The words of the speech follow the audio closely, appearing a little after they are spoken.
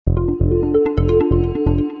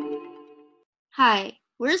Hi,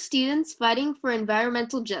 we're students fighting for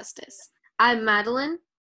environmental justice. I'm Madeline.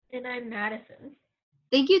 And I'm Madison.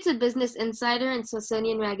 Thank you to Business Insider and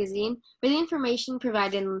Smithsonian Magazine for the information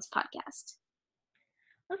provided in this podcast.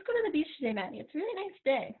 Let's go to the beach today, Maddie. It's a really nice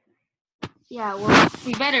day. Yeah, well,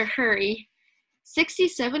 we better hurry.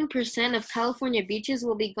 67% of California beaches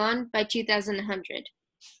will be gone by 2100.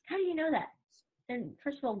 How do you know that? And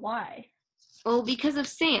first of all, why? Well, because of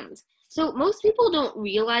sand. So most people don't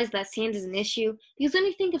realize that sand is an issue because when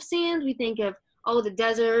we think of sand, we think of all the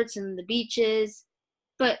deserts and the beaches.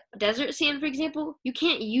 But desert sand, for example, you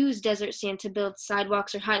can't use desert sand to build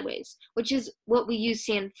sidewalks or highways, which is what we use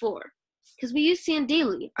sand for. Because we use sand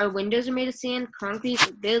daily. Our windows are made of sand, concrete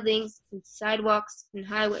for buildings, and sidewalks and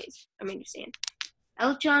highways are made of sand.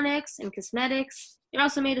 Electronics and cosmetics, they're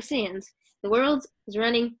also made of sand. The world is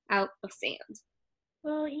running out of sand.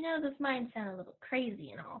 Well, this might sound a little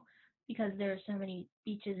crazy and all, because there are so many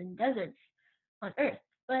beaches and deserts on Earth.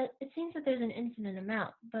 But it seems that there's an infinite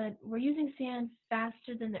amount, but we're using sand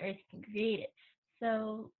faster than the Earth can create it.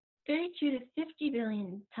 So 32 to 50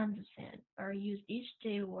 billion tons of sand are used each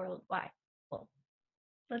day worldwide. Well,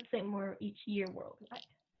 let's say more each year worldwide.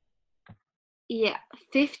 Yeah,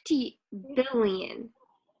 50 billion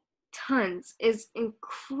tons is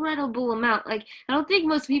incredible amount. Like, I don't think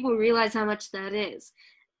most people realize how much that is.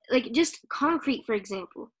 Like, just concrete, for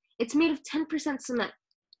example, it's made of 10% cement,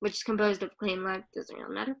 which is composed of clay and lime, doesn't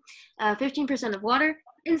really matter, 15% of water,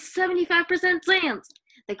 and 75% sand.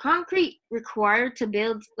 The concrete required to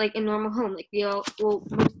build like a normal home, like most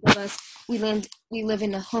of us, we live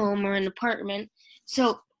in a home or an apartment.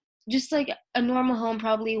 So just like a normal home,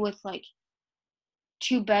 probably with like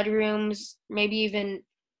two bedrooms, maybe even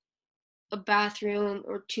a bathroom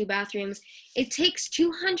or two bathrooms, it takes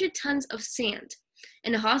 200 tons of sand.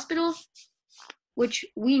 In a hospital, which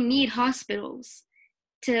we need hospitals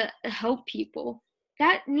to help people,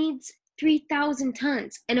 that needs 3,000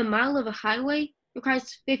 tons. And a mile of a highway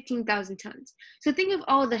requires 15,000 tons. So think of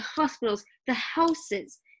all the hospitals, the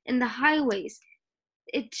houses, and the highways.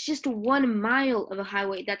 It's just 1 mile of a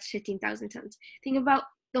highway, that's 15,000 tons. Think about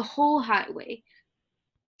the whole highway.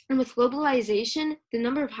 And with globalization, the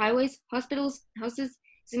number of highways, hospitals, houses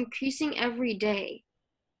is increasing every day.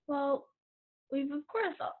 Well, we've of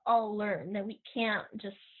course all learned that we can't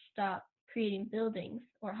just stop creating buildings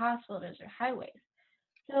or hospitals or highways.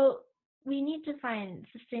 So we need to find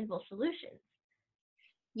sustainable solutions.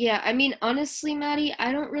 Yeah, I mean, honestly, Maddie,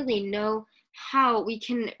 I don't really know how we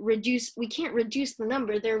can't reduce the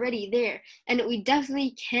number, they're already there. And we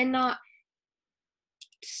definitely cannot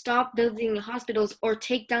stop building hospitals or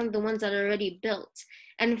take down the ones that are already built.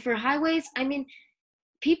 And for highways, I mean,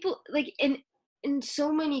 people like in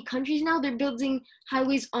so many countries now they're building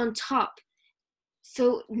highways on top.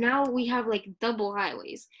 So now we have like double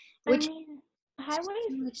highways, I which mean, is just highways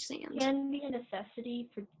too much sand. can be a necessity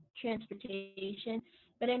for transportation,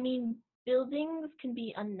 but I mean, buildings can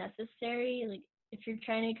be unnecessary. Like, if you're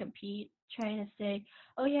trying to compete, trying to say,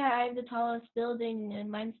 oh, yeah, I have the tallest building and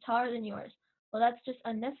mine's taller than yours. Well, that's just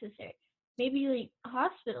unnecessary. Maybe like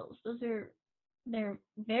hospitals, they're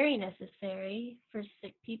very necessary for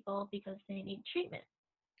sick people because they need treatment.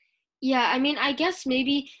 Yeah, I mean, I guess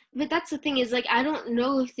maybe, but that's the thing is like I don't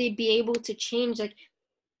know if they'd be able to change like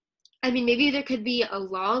I mean, maybe there could be a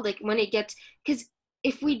law like when it gets because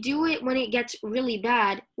if we do it when it gets really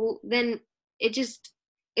bad, well, then it just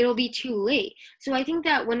it'll be too late. So I think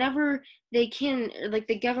that whenever they can, like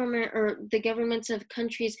the government or the governments of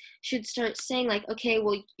countries should start saying like, okay,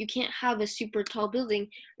 well, you can't have a super tall building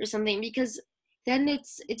or something because then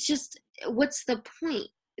it's just what's the point?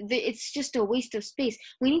 It's just a waste of space.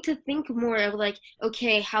 We need to think more of like,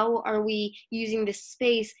 okay, how are we using this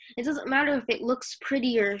space? It doesn't matter if it looks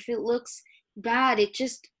pretty or if it looks bad. It's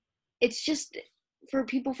just for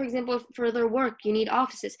people, for example, for their work, you need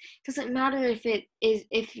offices. It doesn't matter if it is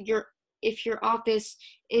if your office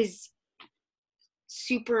is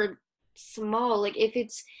super small. Like if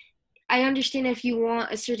it's I understand if you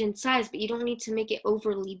want a certain size, but you don't need to make it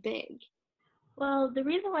overly big. Well, the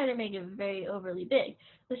reason why they make it very overly big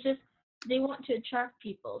is just they want to attract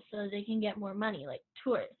people so they can get more money, like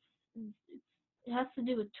tourists. It has to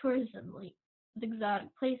do with tourism, like with exotic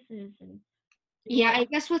places, and they Yeah, want, I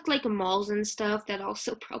guess with like malls and stuff, that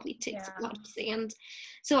also probably takes a yeah. lot of sand.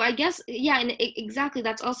 So I guess, yeah, and exactly,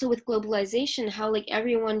 that's also with globalization, how like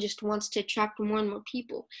everyone just wants to attract more and more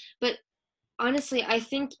people. But honestly, I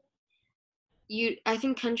think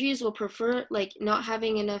countries will prefer like not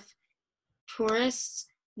having enough tourists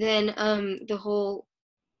than their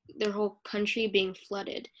whole country being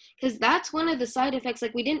flooded. Because that's one of the side effects.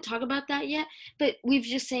 Like we didn't talk about that yet, but we've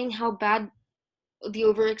just saying how bad the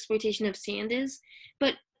overexploitation of sand is.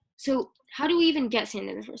 But so how do we even get sand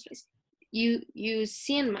in the first place? You use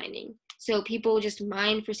sand mining. So people just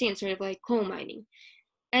mine for sand, sort of like coal mining.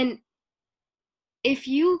 And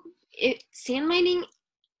sand mining,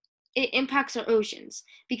 it impacts our oceans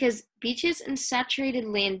because beaches and saturated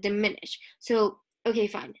land diminish. So, okay,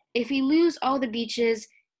 fine. If we lose all the beaches,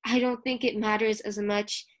 I don't think it matters as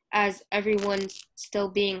much as everyone still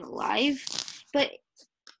being alive. But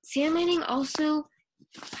sand mining also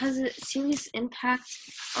has a serious impact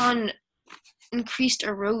on increased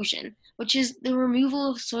erosion, which is the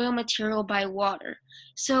removal of soil material by water.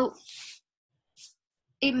 So,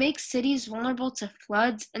 it makes cities vulnerable to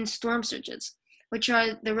floods and storm surges, which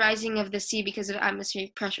are the rising of the sea because of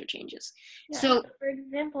atmospheric pressure changes. Yeah. So, For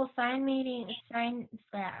example, sand mining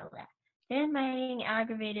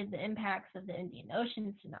aggravated the impacts of the Indian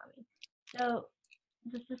Ocean tsunami. So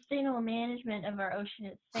the sustainable management of our ocean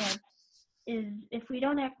and sand is, if we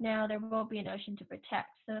don't act now, there won't be an ocean to protect.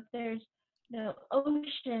 So if there's no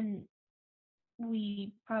ocean,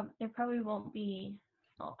 there probably won't be.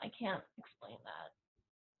 Oh, I can't explain that.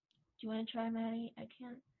 Do you want to try, Maddie? I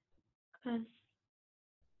can't, because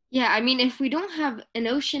yeah, I mean, if we don't have an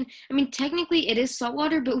ocean, I mean, technically it is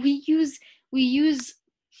saltwater, but we use, we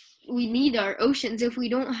need our oceans. If we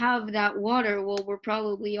don't have that water, well, we're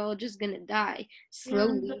probably all just gonna die and the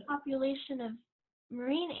slowly. population of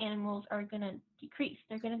marine animals are gonna decrease.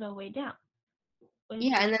 They're gonna go way down. Which,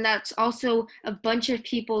 Yeah, and then that's also a bunch of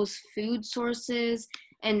people's food sources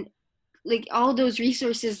and like all those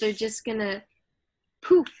resources, they're just gonna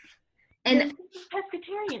poof. And then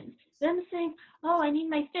pescatarians, them saying, "Oh, I need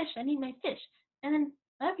my fish. I need my fish," and then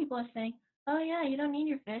other people are saying, "Oh yeah, you don't need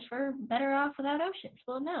your fish. We're better off without oceans."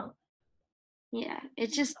 Well, no. yeah,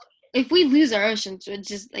 it's just if we lose our oceans, it's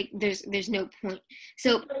just like there's no point.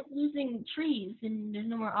 So, It's like losing trees and there's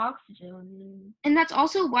no more oxygen. and that's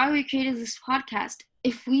also why we created this podcast.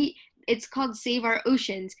 If we It's called Save Our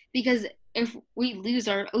Oceans because if we lose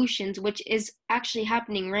our oceans, which is actually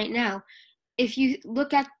happening right now, if you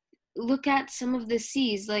look at some of the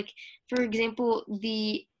seas, like for example,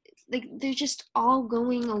 they're just all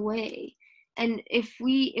going away. And if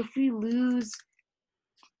we lose,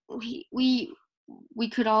 we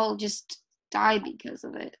could all just die because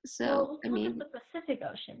of it. So, Well, I let's look at mean, the Pacific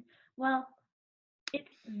Ocean. Well, it's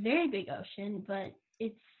a very big ocean, but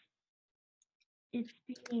it's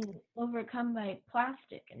being overcome by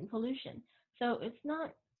plastic and pollution. So it's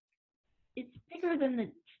not. It's bigger than the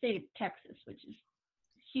state of Texas, which is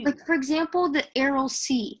huge. like for example, the Aral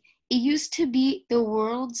Sea. It used to be the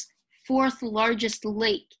world's fourth largest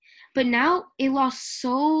lake, but now it lost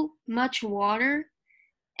so much water,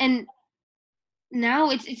 and now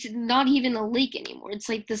it's not even a lake anymore. It's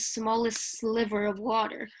like the smallest sliver of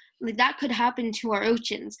water. Like that could happen to our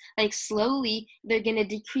oceans. Like slowly, they're gonna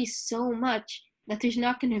decrease so much that there's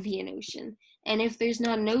not gonna be an ocean. And if there's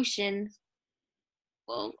not an ocean,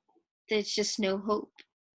 well, there's just no hope.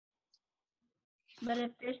 But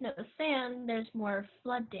if there's no sand, there's more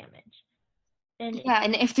flood damage. And if Yeah,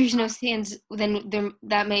 and if there's no sands, then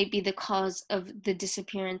that may be the cause of the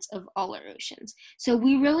disappearance of all our oceans. So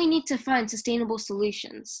we really need to find sustainable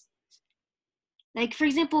solutions. Like for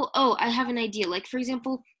example, oh, I have an idea. Like for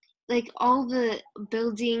example, like all the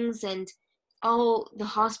buildings and all the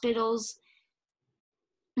hospitals,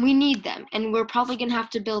 we need them, and we're probably gonna have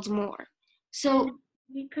to build more. So and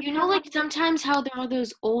we could you know, probably, like sometimes how there are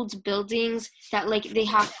those old buildings that like they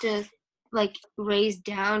have to like raise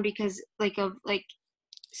down because like of like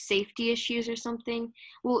safety issues or something.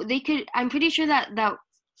 Well, they could. I'm pretty sure that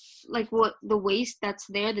like what the waste that's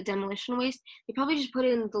there, the demolition waste, they probably just put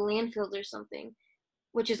it in the landfills or something,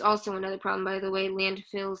 which is also another problem, by the way.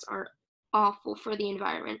 Landfills are awful for the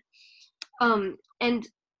environment. And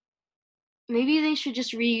maybe they should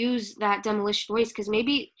just reuse that demolition waste because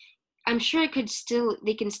maybe I'm sure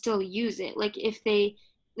they can still use it. Like if they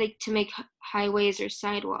like to make highways or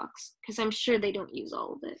sidewalks, because I'm sure they don't use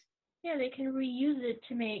all of it. yeah, they can reuse it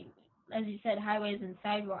to make, as you said, highways and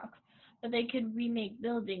sidewalks. But they could remake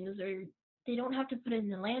buildings, or they don't have to put it in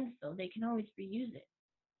the landfill. They can always reuse it.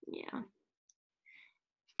 Yeah.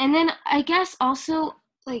 And then I guess also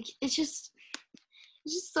like it's just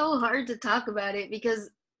so hard to talk about it because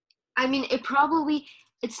I mean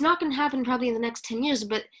it's not going to happen probably in the next 10 years,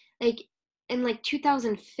 but like in like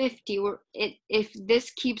 2050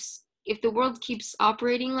 if the world keeps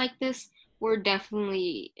operating like this, we're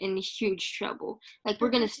definitely in huge trouble. Like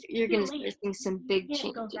It's you're too going to late. start seeing some You big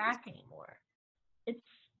can't go changes. back anymore. It's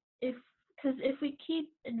if because if we keep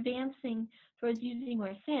advancing towards using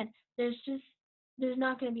more sand, there's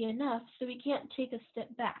not going to be enough, so we can't take a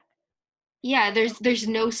step back. Yeah, there's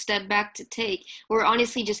no step back to take. We're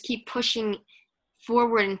honestly just keep pushing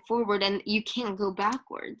forward and forward, and you can't go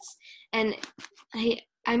backwards. And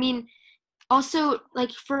I mean, also,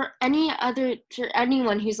 like, for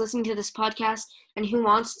anyone who's listening to this podcast and who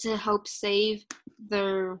wants to help save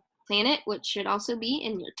their planet, which should also be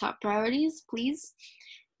in your top priorities, please,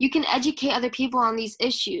 you can educate other people on these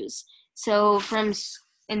issues. So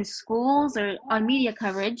in schools or on media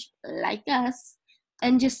coverage like us,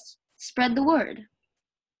 and just spread the word.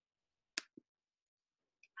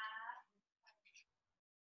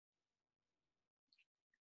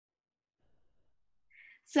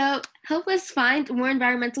 So help us find more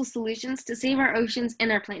environmental solutions to save our oceans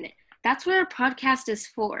and our planet. That's what our podcast is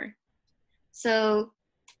for. So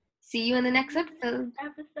see you in the next episode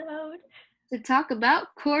Episode. to talk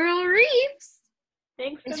about coral reefs.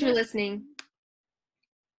 Thanks Thanks for for listening. listening.